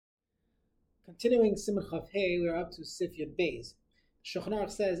Continuing Siman Chav Hey, we are up to Sif Yud Beis. Shulchan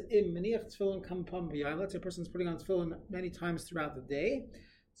Aruch says, "Im maniach tefillin kam pam b'yayim." Let's say a person's putting on tefillin many times throughout the day.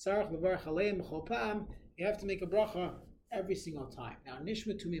 Sarach levarach aleim b'chol pam. You have to make a bracha every single time. Now,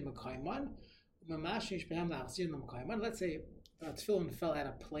 nishma tu mi makayman, u'mamashish behem la'achzir l'makayman. Let's say tefillin fell out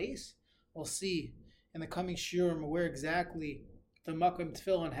of place. We'll see in the coming shiurim where exactly the makam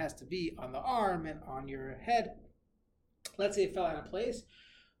tefillin has to be on the arm and on your head. Let's say it fell out of place.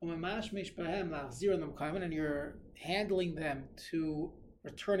 And you're handling them to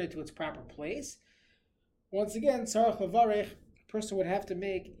return it to its proper place. Once again, a person would have to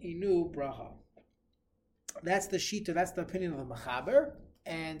make a new bracha. That's the shita, that's the opinion of the Mechaber,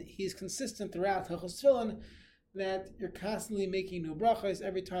 and he's consistent throughout Hilchos Tefillin that you're constantly making new brachas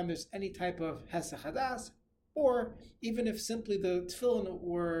every time there's any type of hesach hadas, or even if simply the tefillin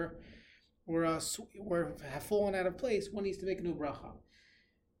have fallen out of place, one needs to make a new bracha.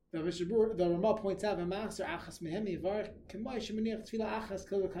 The Ramah points out,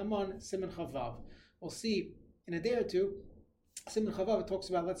 we'll see in a day or two, Siman Chavav, it talks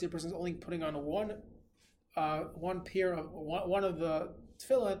about, let's say a person's only putting on one pair of one of the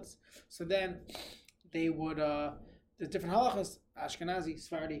tefillins, so then they would, there's different halachas, Ashkenazi,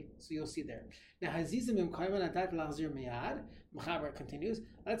 Sephardi, so you'll see there. Now, Mechaber continues,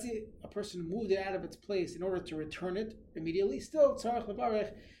 let's say a person moved it out of its place in order to return it immediately, still, tzarech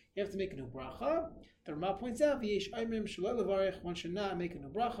levarech, you have to make a new bracha. The Ramah points out, one should not make a new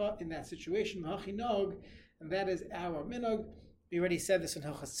bracha in that situation, and that is our minog. We already said this in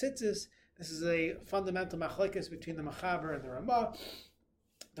Hilchos Tzitzis. This is a fundamental machlekes between the Mechaber and the Ramah.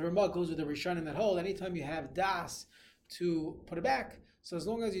 The Ramah goes with the Rishonim that hold anytime you have das to put it back. So as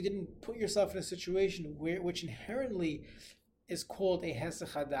long as you didn't put yourself in a situation which inherently is called a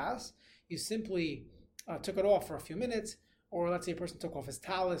hesach hadas, you simply took it off for a few minutes, or let's say a person took off his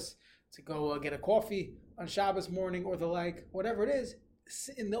talis to go get a coffee on Shabbos morning or the like, whatever it is.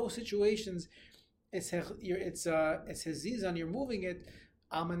 In those situations, it's hezizan, you're moving it,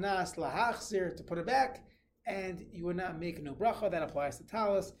 almanas lahachzir, to put it back, and you would not make a new bracha. That applies to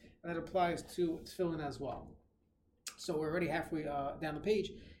talis, and that applies to tefillin as well. So we're already halfway down the page.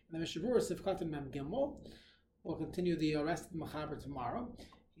 In the Mishnah Berurah, Sif Katan Mem Gimel, we'll continue the rest of the Mechaber tomorrow.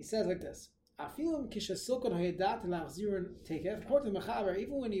 He says like this: According to Mechaber,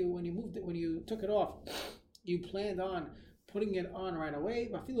 even when you moved it, when you took it off, you planned on putting it on right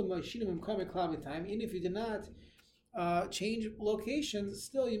away. Even if you did not change locations,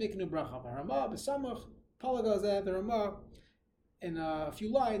 still you make a new bracha. The Ramah, in a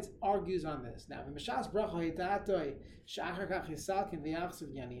few lines, argues on this. Now, at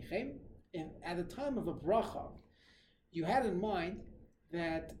the time of a bracha, you had in mind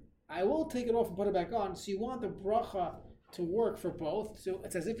that I will take it off and put it back on, so you want the bracha to work for both. So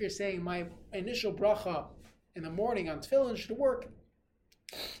it's as if you're saying my initial bracha in the morning on tefillin should work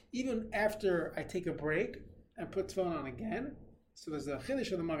even after I take a break and put tefillin on again. So there's a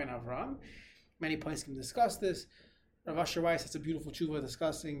chiddush of the Magen Avram. Many places can discuss this. Rav Asher Weiss has a beautiful tshuva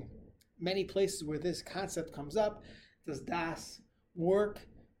discussing many places where this concept comes up. Does das work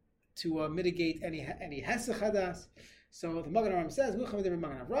to mitigate any hesach hadas? So the Magen Avram says, one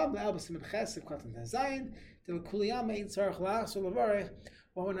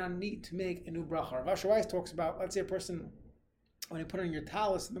would not need to make a new bracha. Rav Asher Weiss talks about, let's say a person, when you put on your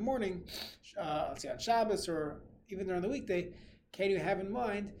talis in the morning, let's say on Shabbos or even during the weekday, can you have in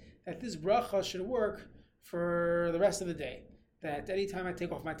mind that this bracha should work for the rest of the day? That anytime I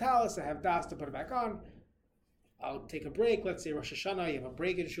take off my talis, I have das to put it back on. I'll take a break. Let's say Rosh Hashanah, you have a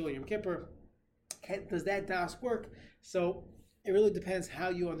break in Shul Yom Kippur. Does that das work? So it really depends how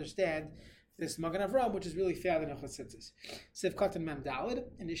you understand this Magen Avram, which is really found in Hilchos Tzitzis. Siv Katan Mem Daled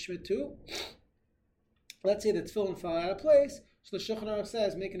in Ishma 2. Let's say the tefillin fell out of place. So the Shulchan Aruch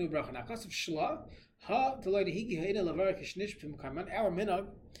says, make a new bracha. Now, because of Shla, our minhag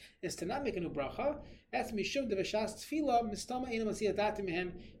is to not make a new bracha. That's mishum deveshas tefila mistama ina masiyat datim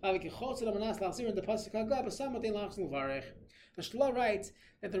mehem avikichotz amanas lachzir in the pasuk hagah b'samat ein lachzir levarech. The Shla writes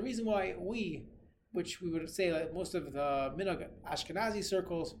that the reason why which we would say that most of the minhag Ashkenazi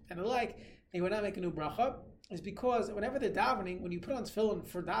circles and the like, they would not make a new bracha, is because whenever they're davening, when you put on tefillin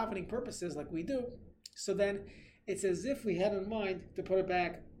for davening purposes like we do, so then it's as if we had in mind to put it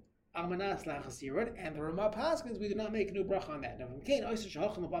back almanas lachasirud, and the Ramah paskins, we do not make a new bracha on that. Now,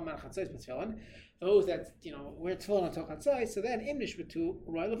 those that wear tefillin on tochatzais, so then imnish b'tu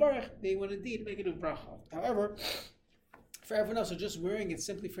roy levarech, they would indeed make a new bracha. However, for everyone else who just wearing it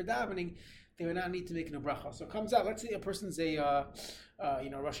simply for davening, they would not need to make a new bracha. So it comes out, let's say a person's a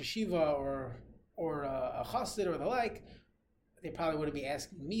Rosh Hashiva or a chassid or the like, they probably wouldn't be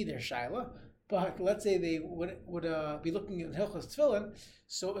asking me their shaila. But let's say they would be looking at Hilchos Tefillin.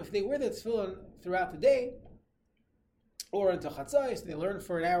 So if they wear the Tefillin throughout the day, or until Chatzai, so they learn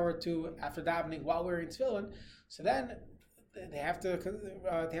for an hour or two after davening while wearing Tefillin, so then they have to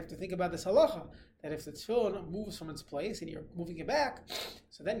think about this halacha, that if the Tefillin moves from its place and you're moving it back,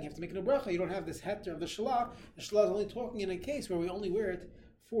 so then you have to make a new bracha. You don't have this heter of the shalah. The shalah is only talking in a case where we only wear it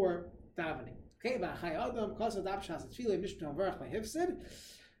for davening. Okay,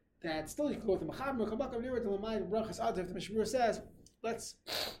 that still you can go with the brachas. If the Mishnah says, let's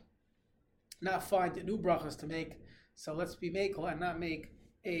not find new brachas to make, so let's be makel and not make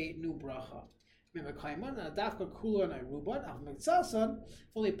a new bracha. If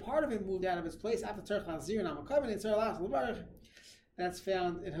only part of it moved out of its place after that's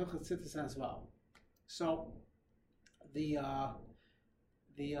found in Hilchos Tzitzis as well. So the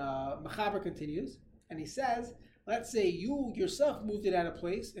Mechaber continues, and he says, let's say you yourself moved it out of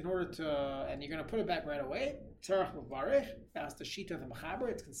place in order to, and you're going to put it back right away. That's the sheet of the Mechaber.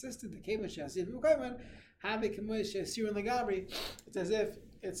 It's consistent. It's as if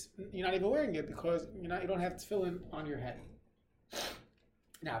you're not even wearing it because you don't have tefillin on your head.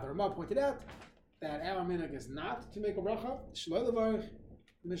 Now the Ramah pointed out that our minhag is not to make a bracha. Shloi levarich.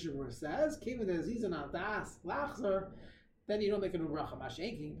 The Mishnah says, "Kiven dezizan al das lachzer," then you don't make a new bracha.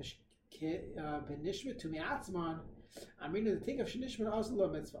 Mashenking benishmet to miatzman. I mean, the thing of shenishmet also lo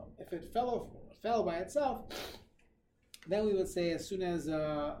mitzvah. If it fell by itself, then we would say as soon as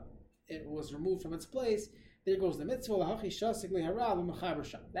it was removed from its place, there goes the mitzvah.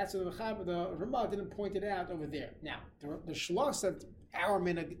 That's what the Ramah didn't point it out over there. Now, the shlosh said our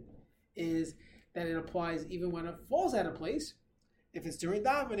minhag is that it applies even when it falls out of place. If it's during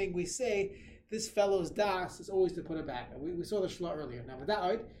davening, we say this fellow's das is always to put it back. We saw the shlosh earlier. Now, with that,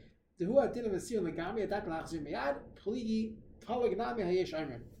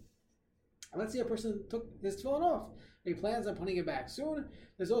 let's say a person took his tefillin off. He plans on putting it back soon.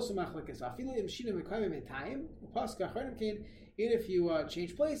 There's also machlokes. Even if you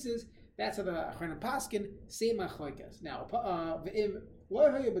change places, that's how the achronim paskin say machlokes. Now,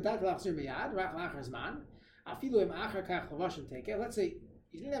 let's say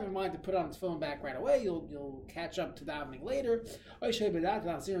you didn't have in mind to put on the tefillin back right away. You'll catch up to davening later.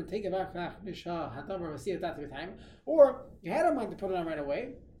 Or you had in mind to put it on right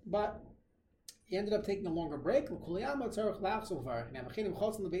away, but he ended up taking a longer break. The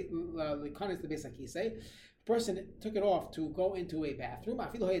person took it off to go into a bathroom.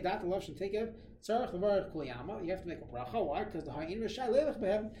 You have to make a bracha. Why? Because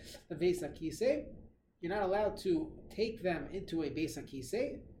you're not allowed to take them into a beis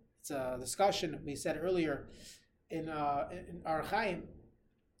hakisei. It's a discussion we said earlier in our Chaim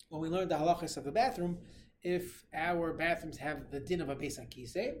when we learned the halachas of the bathroom. If our bathrooms have the din of a beis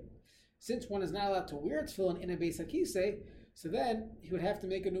hakisei, since one is not allowed to wear tefillin in a beis hakisei, so then he would have to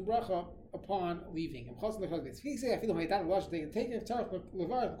make a new bracha upon leaving. If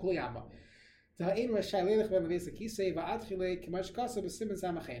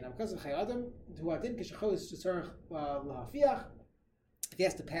he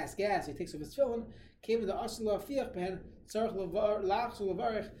has to pass gas, he takes off his tefillin.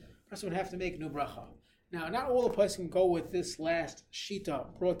 Person would have to make a new bracha. Now, not all the places can go with this last shita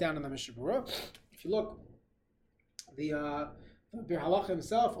brought down in the Mishnah Berurah. If you look, the Bir Halacha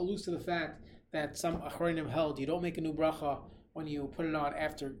himself alludes to the fact that some achronim held you don't make a new bracha when you put it on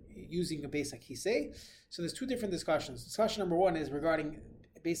after using a beis hakisei. So there's two different discussions. Discussion number one is regarding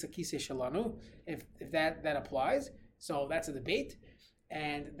beis hakisei shalanu, if that applies. So that's a debate,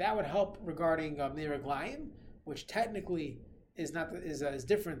 and that would help regarding meraglayim, which technically is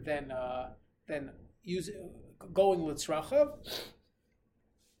different than going litzrachav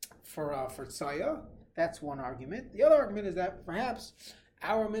for tzaya. That's one argument. The other argument is that perhaps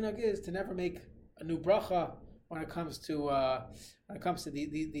our minhag is to never make a new bracha when it comes to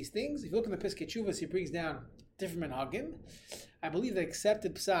these things. If you look in the Piskei Teshuvos, he brings down different minhagim. I believe the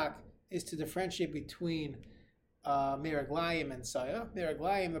accepted psak is to differentiate between meraglayim and tzaya.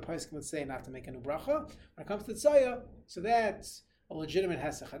 Meraglayim, the poskim would say not to make a new bracha. When it comes to tzaya, so that's a legitimate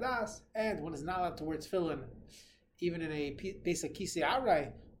hesach hadas, and one is not allowed to wear tefillin even in a beis hakisei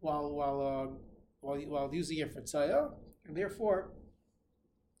aray while using it for tzaya, and therefore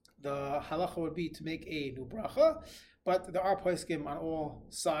the halacha would be to make a new bracha. But there are poskim on all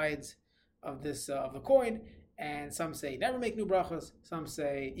sides of this of the coin, and some say never make new brachas. Some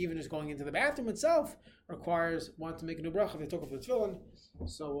say even just going into the bathroom itself requires one to make a new bracha if they took off the tefillin.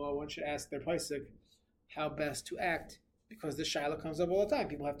 So one should ask their posik how best to act, because this shaila comes up all the time.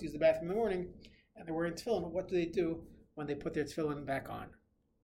 People have to use the bathroom in the morning, and they're wearing tefillin. What do they do when they put their tefillin back on?